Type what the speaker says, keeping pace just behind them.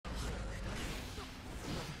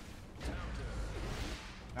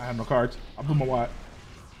I have no cards. I'll put my wide.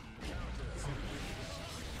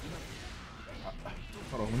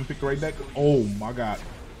 Hold on, let me pick the right deck. Oh my god.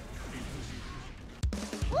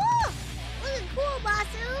 Woo! Looking cool, Basu.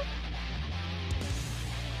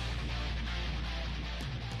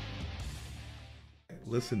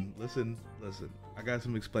 Listen. I got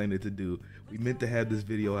some explaining to do. We meant to have this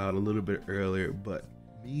video out a little bit earlier, but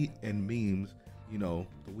me and Memes, you know,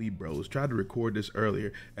 the Wee Bros, tried to record this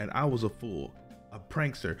earlier, and I was a fool, a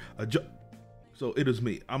prankster, so it is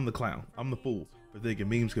me. I'm the clown. I'm the fool for thinking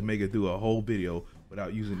Memes could make it through a whole video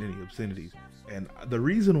without using any obscenities. And the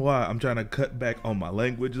reason why I'm trying to cut back on my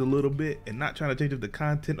language a little bit and not trying to change up the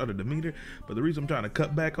content or the demeanor, but the reason I'm trying to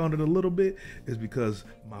cut back on it a little bit is because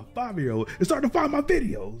my 5-year-old is starting to find my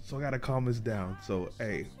videos. So I gotta calm this down. So,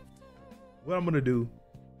 hey, what I'm gonna do,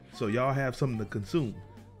 so y'all have something to consume,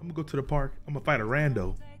 I'm gonna go to the park, I'm gonna fight a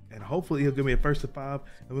rando, and hopefully he'll give me a 1st to 5,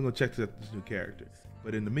 and we're gonna check this new character.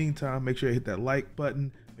 But in the meantime, make sure you hit that like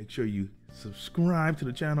button, make sure you subscribe to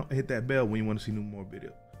the channel, and hit that bell when you want to see more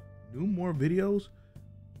videos. More videos?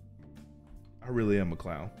 I really am a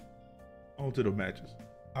clown. On to the matches.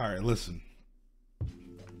 All right, listen.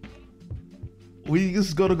 We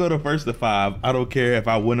just go to 1st to 5. I don't care if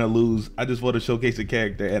I win or lose. I just want to showcase a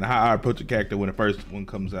character and how I approach a character when the first one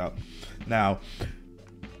comes out. Now,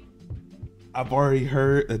 I've already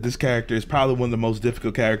heard that this character is probably one of the most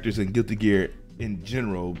difficult characters in Guilty Gear in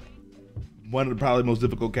general. One of the probably most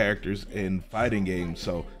difficult characters in fighting games.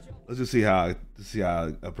 So let's just see how I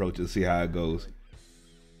approach it, see how it goes.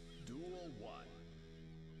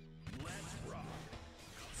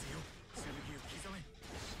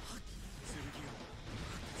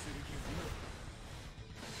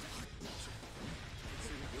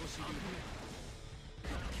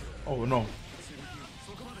 Oh no.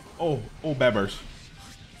 Oh, bad burst.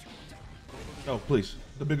 No, please.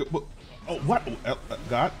 The bigger. Oh, what?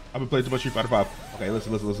 God, I've been playing too much Street Fighter 5. Okay,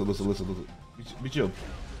 listen. Be chill.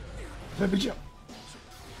 Be chill.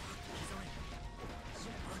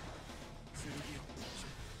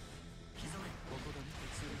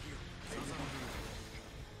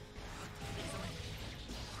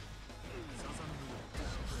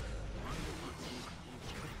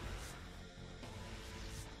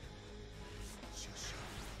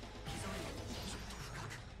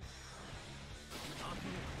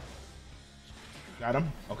 Got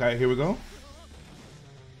him. Okay, here we go.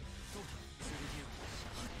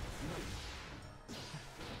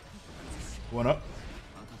 One up.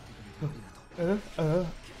 I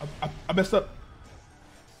messed up.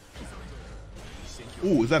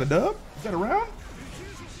 Ooh, is that a dub? Is that a round?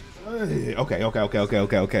 Okay.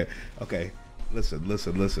 Listen.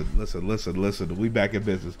 We back in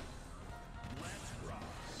business.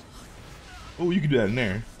 Oh, you can do that in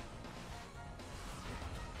there.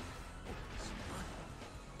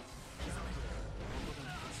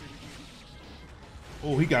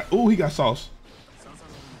 Oh, he got sauce.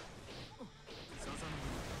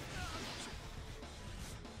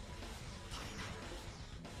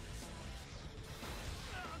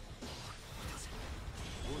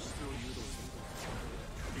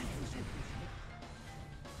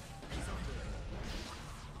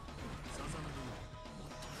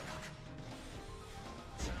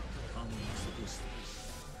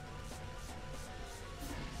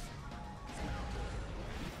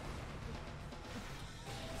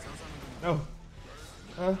 No.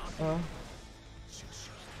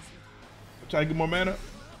 Try to get more mana.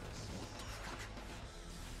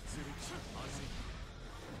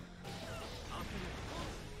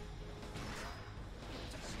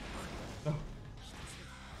 No.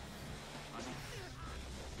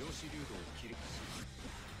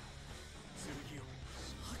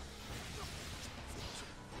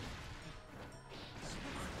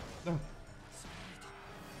 No.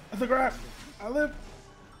 That's a grab. I live.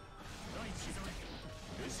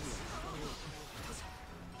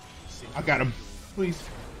 I got him. Please.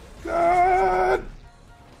 God.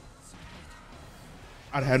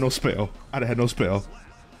 I'd had no spell.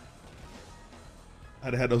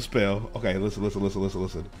 Okay, listen.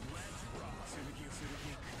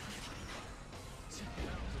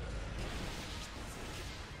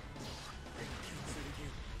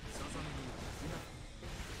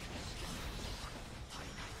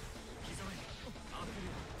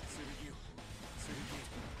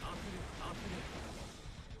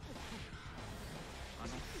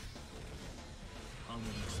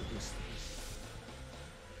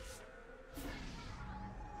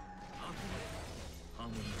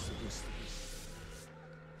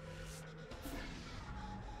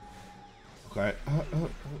 Okay.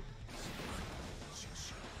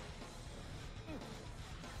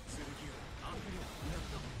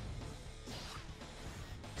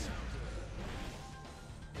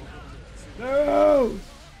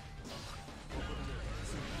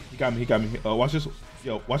 got me. He got me. Watch this.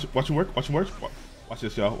 Yo, watch him work. Watch him work. Watch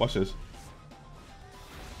this, y'all. Watch this.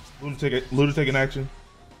 Lunatic in action.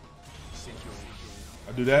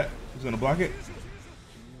 I do that. He's gonna block it.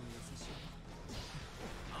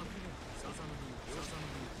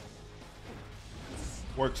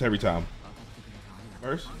 Works every time.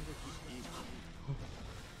 First.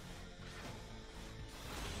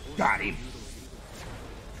 Got him.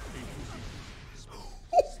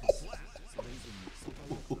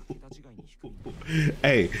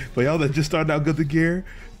 Hey, for y'all that just started out good the gear,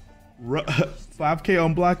 5K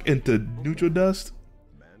on block into neutral dust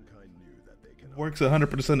works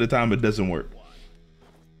 100% of the time. It doesn't work.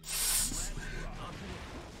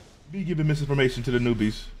 Be giving misinformation to the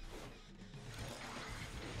newbies.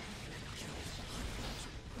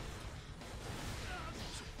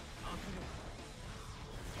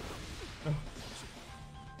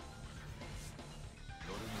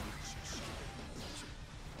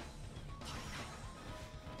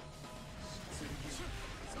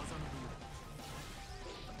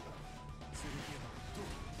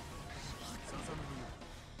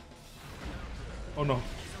 Oh no.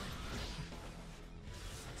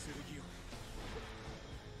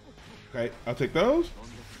 Okay, I'll take those.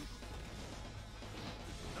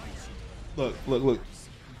 Look, look, look.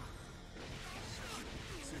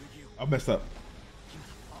 I messed up.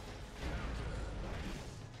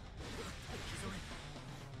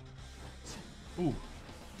 Ooh.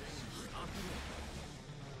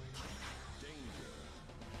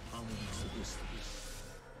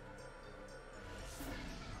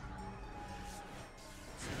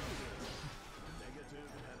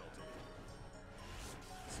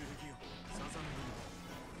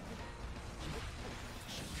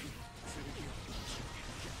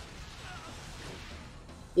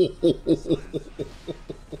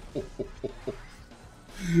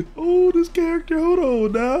 Oh, this character, hold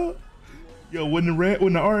on now. Yo, when the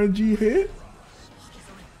RNG hit.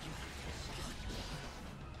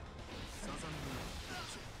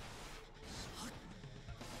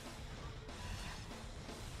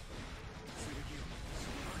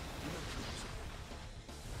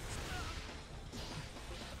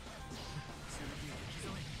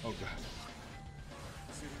 Oh god.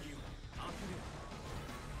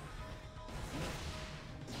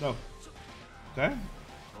 No. Okay.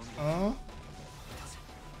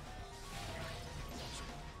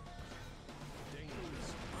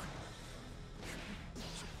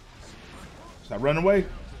 Stop running away.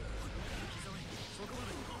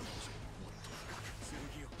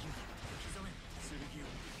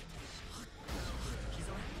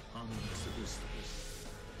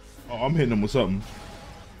 Oh, I'm hitting him with something.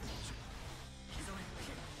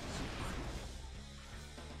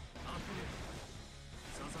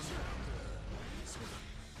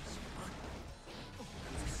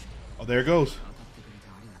 Oh, there it goes.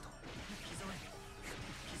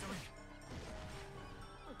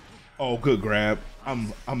 Oh, good grab.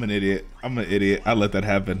 I'm an idiot. I'm an idiot. I let that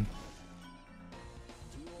happen.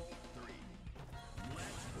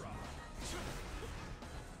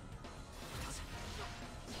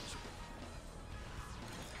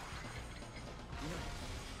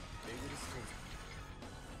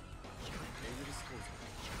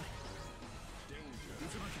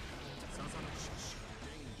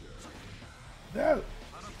 No.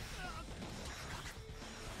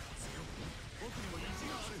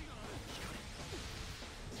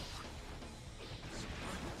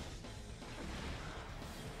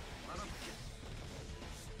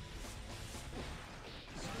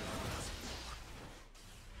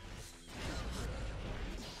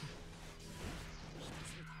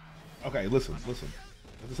 Okay, listen. Let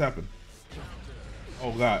this happen.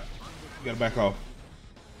 Oh god. You gotta back off.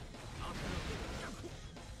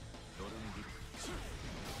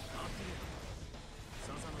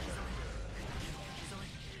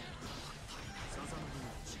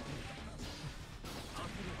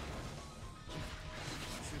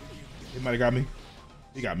 He might have got me.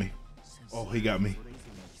 He got me. Oh, he got me.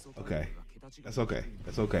 Okay. That's okay.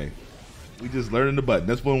 That's okay. We just learning the button.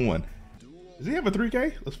 That's 1-1. Does he have a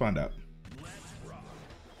 3K? Let's find out.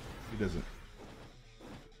 He doesn't.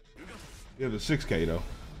 He has a 6K though.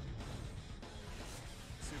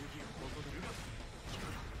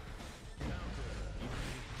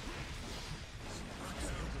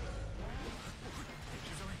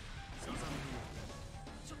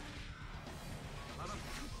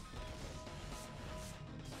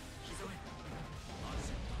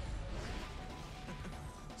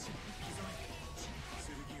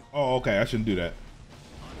 Oh, okay. I shouldn't do that.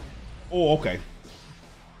 Oh, okay.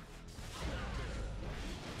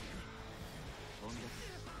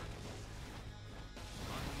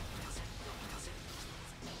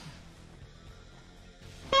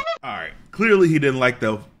 All right. Clearly, he didn't like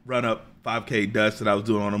the run up 5K dust that I was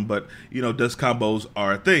doing on him, but you know, dust combos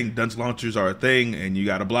are a thing. Dust launchers are a thing, and you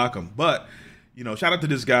got to block them. But you know, shout out to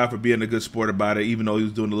this guy for being a good sport about it, even though he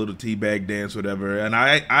was doing a little teabag dance, whatever. And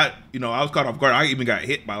I was caught off guard. I even got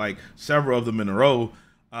hit by like several of them in a row.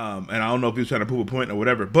 And I don't know if he was trying to prove a point or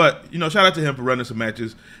whatever. But you know, shout out to him for running some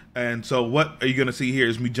matches. And so, what are you gonna see here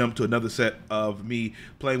is me jump to another set of me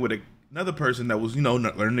playing with another person that was, you know,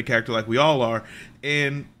 learning the character like we all are.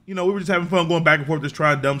 And you know, we were just having fun going back and forth, just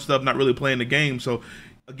trying dumb stuff, not really playing the game. So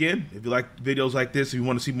again, if you like videos like this, if you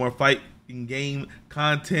want to see more fighting game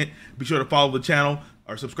content, be sure to follow the channel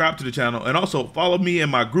or subscribe to the channel, and also follow me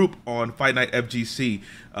and my group on Fight Night FGC.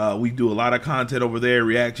 We do a lot of content over there,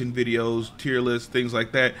 reaction videos, tier lists, things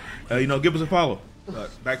like that. You know, give us a follow.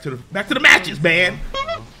 Back to the matches, man.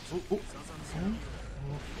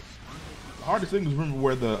 The hardest thing is remember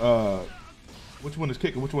where the which one is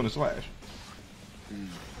kick and which one is slash.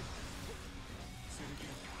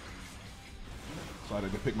 So I can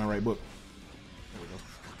pick my right book. There we go.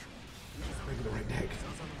 Make it the right deck.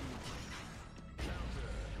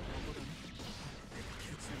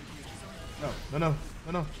 No.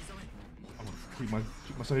 I'm gonna keep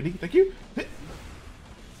my Sunny D. Thank you.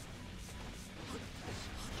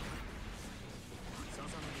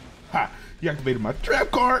 Ha! You activated my trap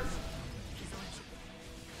card.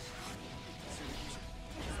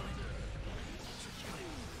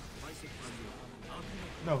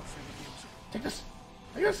 No. Take this.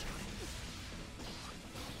 Take this.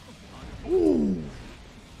 Ooh.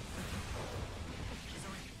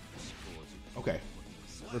 Okay.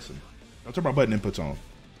 Listen. I'll turn my button inputs on.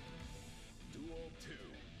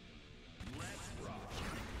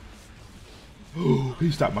 Ooh,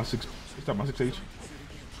 he stopped my 6. He stopped my 6H.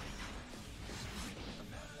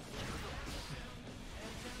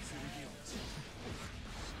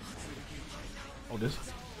 Oh, this.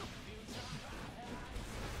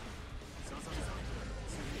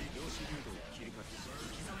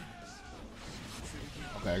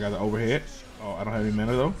 Okay, I got the overhead. Oh, I don't have any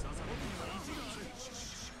mana though.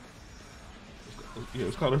 Yeah,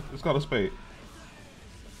 it's called a spade.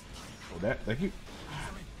 Oh, that. Thank you.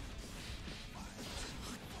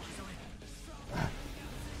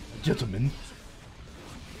 Gentlemen.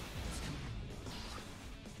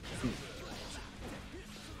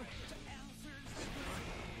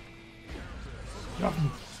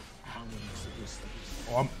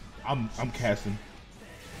 Oh, I'm casting.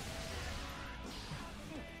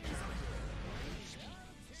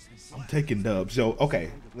 I'm taking dubs. So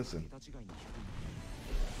okay, listen.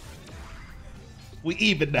 We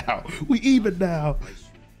even now. We even now.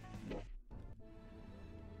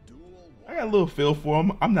 I got a little feel for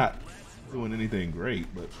him. I'm not doing anything great,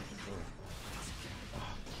 but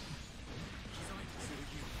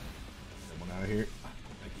that one out of here.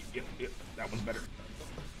 Yep, that one's better.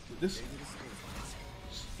 This.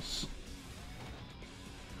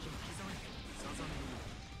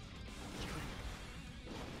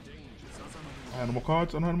 Animal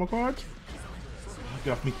cards. Animal cards.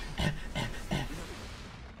 Get off me.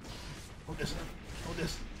 Hold this. Hold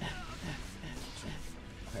this.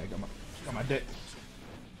 Okay, I got my deck.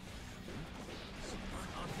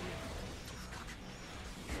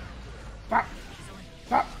 Stop.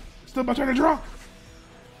 Stop. Still my turn to draw.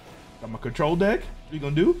 Got my control deck. What you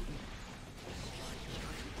gonna do?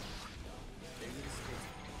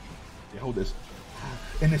 Yeah, hold this.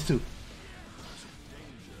 And this too.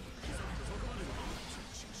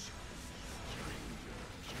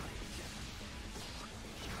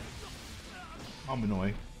 I'm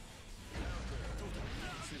annoying.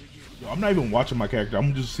 Yo, I'm not even watching my character.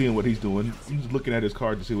 I'm just seeing what he's doing. I'm just looking at his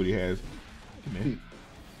card to see what he has. Come here.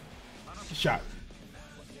 Shot.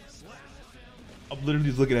 I'm literally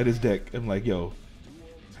just looking at his deck. I'm like, yo.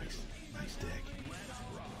 Nice deck.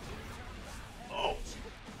 Oh.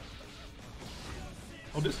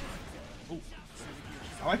 Oh, this. Oh.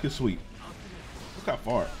 I like his sweep. Look how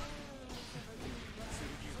far.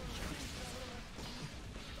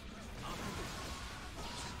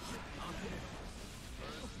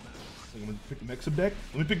 I'm gonna pick the next sub deck.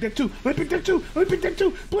 Let me pick deck 2. Let me pick deck 2. Let me pick deck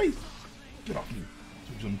 2. Please. Get off me.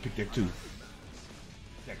 Let me pick deck 2.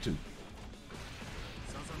 Deck 2.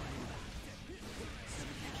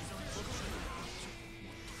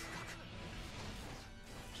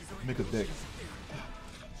 Make a deck.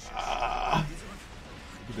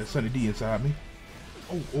 Get that Sunny D inside me.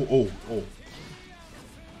 Oh.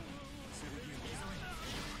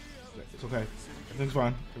 It's okay. Everything's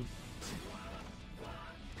fine.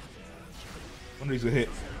 One of these will hit.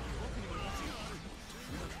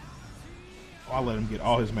 Oh, I'll let him get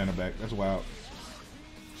all his mana back. That's wild.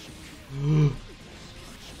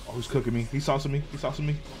 Oh, he's cooking me. He's saucing me. He's saucing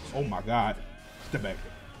me. Oh my God. Step back.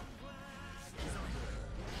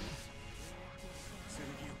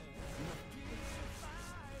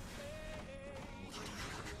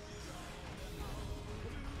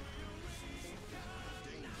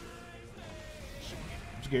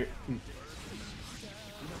 I'm scared.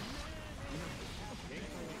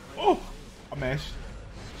 Oh, I mashed.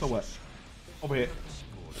 So what? Overhead.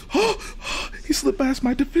 He slipped past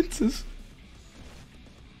my defenses.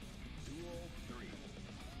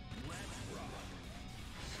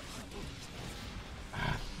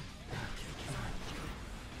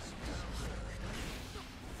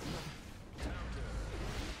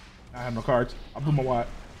 I have no cards. I blew my wad.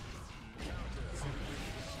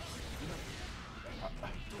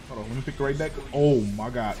 Hold on, let me pick the right deck. Oh my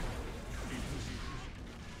God.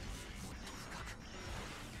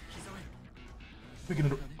 Picking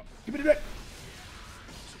it up. Give me the deck.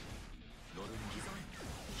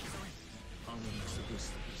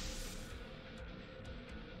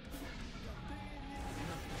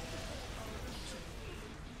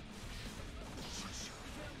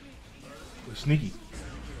 We're sneaky.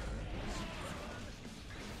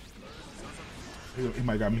 He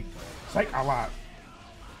might got me. Psych, I lied.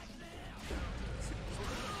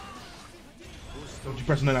 Don't you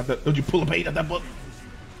press nothing out that? Don't you pull a page out that book?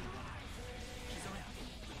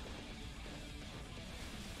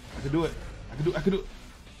 I can do it. I can do it.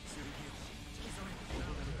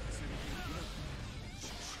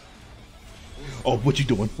 Oh, what you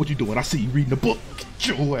doing? What you doing? I see you reading the book. Get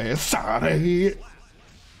your ass out of here.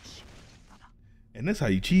 And that's how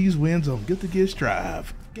you cheese wins on Guilty Gear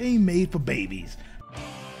Strive. Game made for babies.